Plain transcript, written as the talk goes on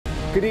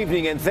Good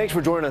evening and thanks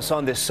for joining us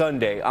on this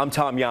Sunday. I'm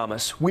Tom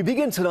Yamas. We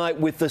begin tonight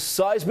with the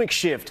seismic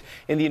shift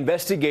in the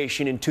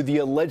investigation into the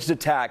alleged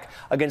attack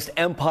against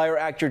Empire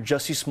actor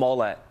Jussie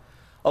Smollett.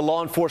 A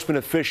law enforcement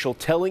official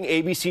telling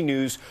ABC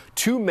News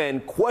 2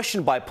 men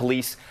questioned by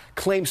police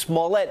claim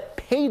Smollett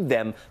paid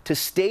them to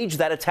stage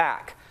that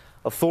attack.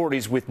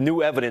 Authorities with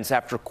new evidence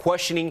after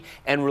questioning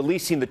and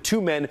releasing the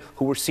 2 men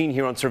who were seen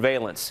here on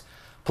surveillance.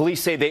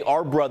 Police say they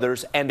are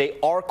brothers and they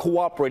are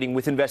cooperating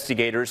with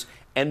investigators,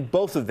 and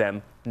both of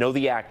them know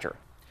the actor.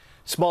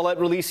 Smollett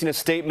releasing a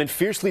statement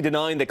fiercely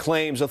denying the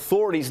claims.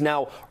 Authorities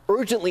now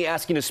urgently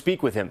asking to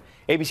speak with him.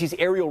 ABC's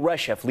Ariel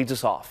Reshef leads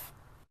us off.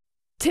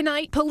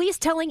 Tonight, police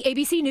telling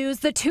ABC News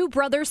the 2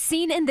 brothers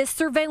seen in this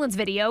surveillance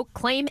video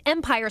claim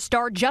Empire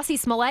star Jussie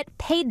Smollett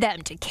paid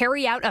them to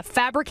carry out a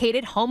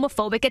fabricated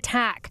homophobic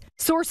attack.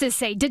 Sources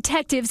say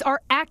detectives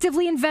are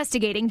actively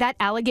investigating that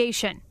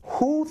allegation.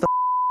 Who the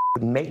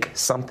would make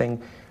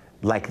something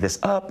like this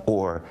up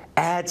or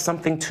add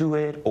something to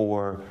it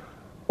or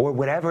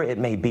whatever it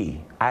may be?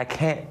 I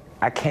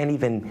can't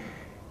even,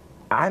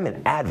 I'm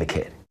an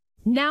advocate.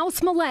 Now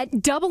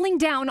Smollett doubling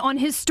down on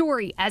his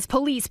story as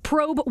police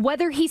probe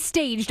whether he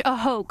staged a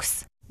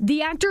hoax.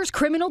 The actor's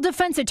criminal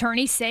defense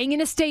attorney saying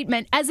in a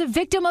statement, as a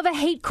victim of a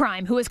hate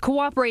crime who has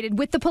cooperated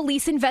with the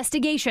police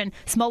investigation,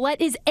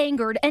 Smollett is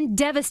angered and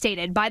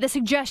devastated by the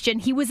suggestion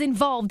he was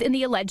involved in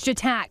the alleged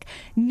attack.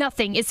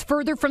 Nothing is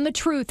further from the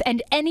truth,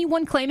 and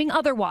anyone claiming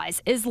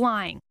otherwise is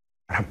lying.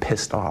 I'm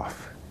pissed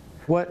off.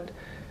 What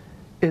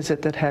is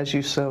it that has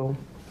you so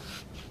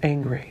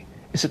angry?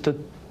 Is it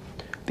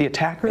the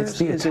attackers? It's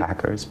the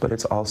attackers, but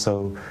it's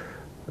also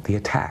the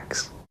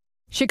attacks.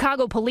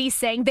 Chicago police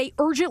saying they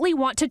urgently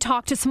want to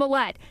talk to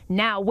Smollett,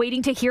 now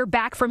waiting to hear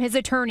back from his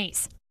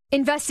attorneys.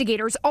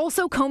 Investigators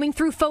also combing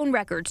through phone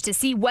records to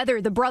see whether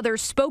the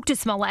brothers spoke to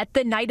Smollett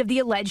the night of the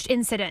alleged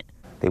incident.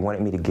 They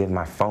wanted me to give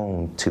my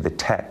phone to the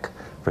tech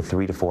for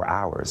 3 to 4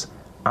 hours.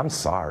 I'm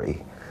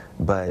sorry,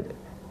 but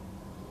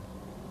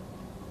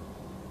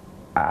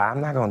I'm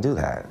not going to do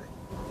that.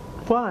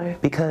 Why?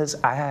 Because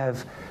I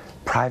have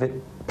private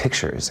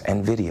pictures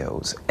and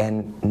videos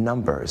and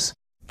numbers.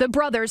 The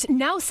brothers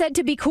now said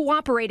to be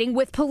cooperating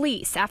with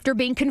police after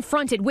being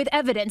confronted with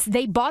evidence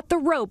they bought the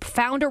rope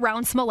found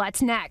around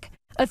Smollett's neck.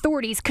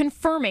 Authorities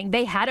confirming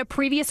they had a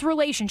previous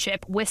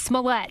relationship with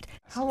Smollett.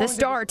 The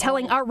star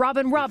telling our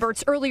Robin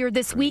Roberts earlier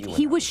this week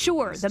he was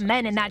sure the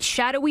men in that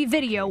shadowy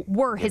video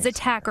were his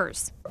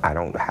attackers. I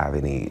don't have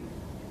any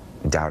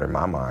doubt in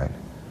my mind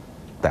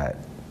that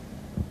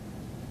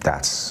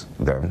that's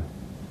them.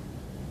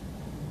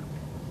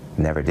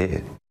 Never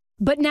did.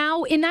 But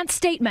now, in that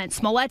statement,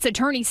 Smollett's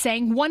attorney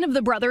saying one of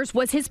the brothers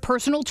was his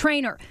personal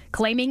trainer,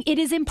 claiming it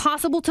is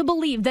impossible to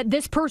believe that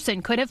this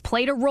person could have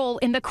played a role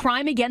in the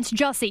crime against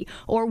Jussie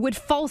or would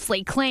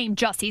falsely claim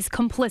Jussie's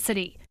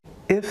complicity.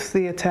 If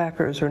the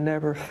attackers are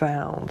never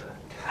found,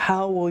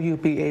 how will you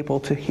be able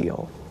to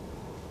heal?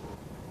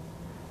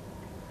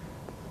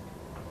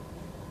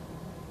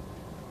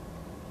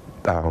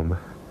 I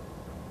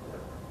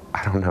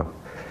don't know.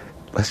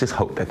 Let's just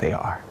hope that they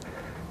are.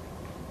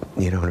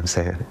 You know what I'm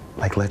saying?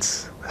 Like,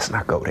 let's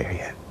not go there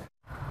yet.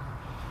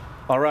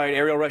 All right,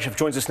 Ariel Reshef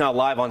joins us now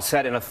live on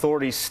set, and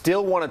authorities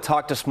still want to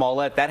talk to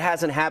Smollett. That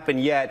hasn't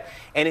happened yet,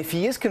 and if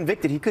he is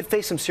convicted, he could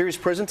face some serious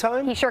prison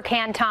time. He sure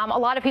can, Tom. A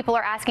lot of people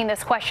are asking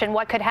this question,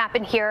 what could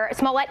happen here?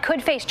 Smollett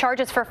could face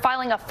charges for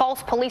filing a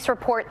false police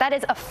report. That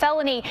is a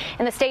felony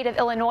in the state of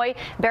Illinois,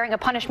 bearing a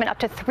punishment up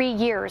to 3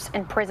 years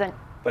in prison.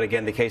 But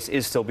again, the case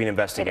is still being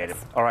investigated.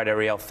 All right,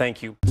 Ariel,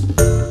 thank you.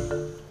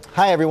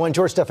 Hi, everyone.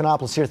 George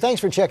Stephanopoulos here.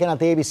 Thanks for checking out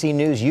the ABC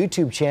News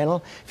YouTube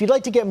channel. If you'd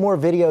like to get more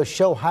videos,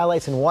 show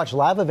highlights, and watch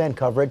live event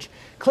coverage,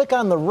 click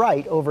on the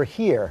right over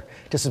here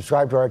to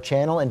subscribe to our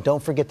channel. And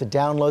don't forget to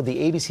download the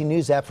ABC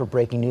News app for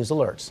breaking news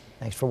alerts.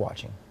 Thanks for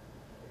watching.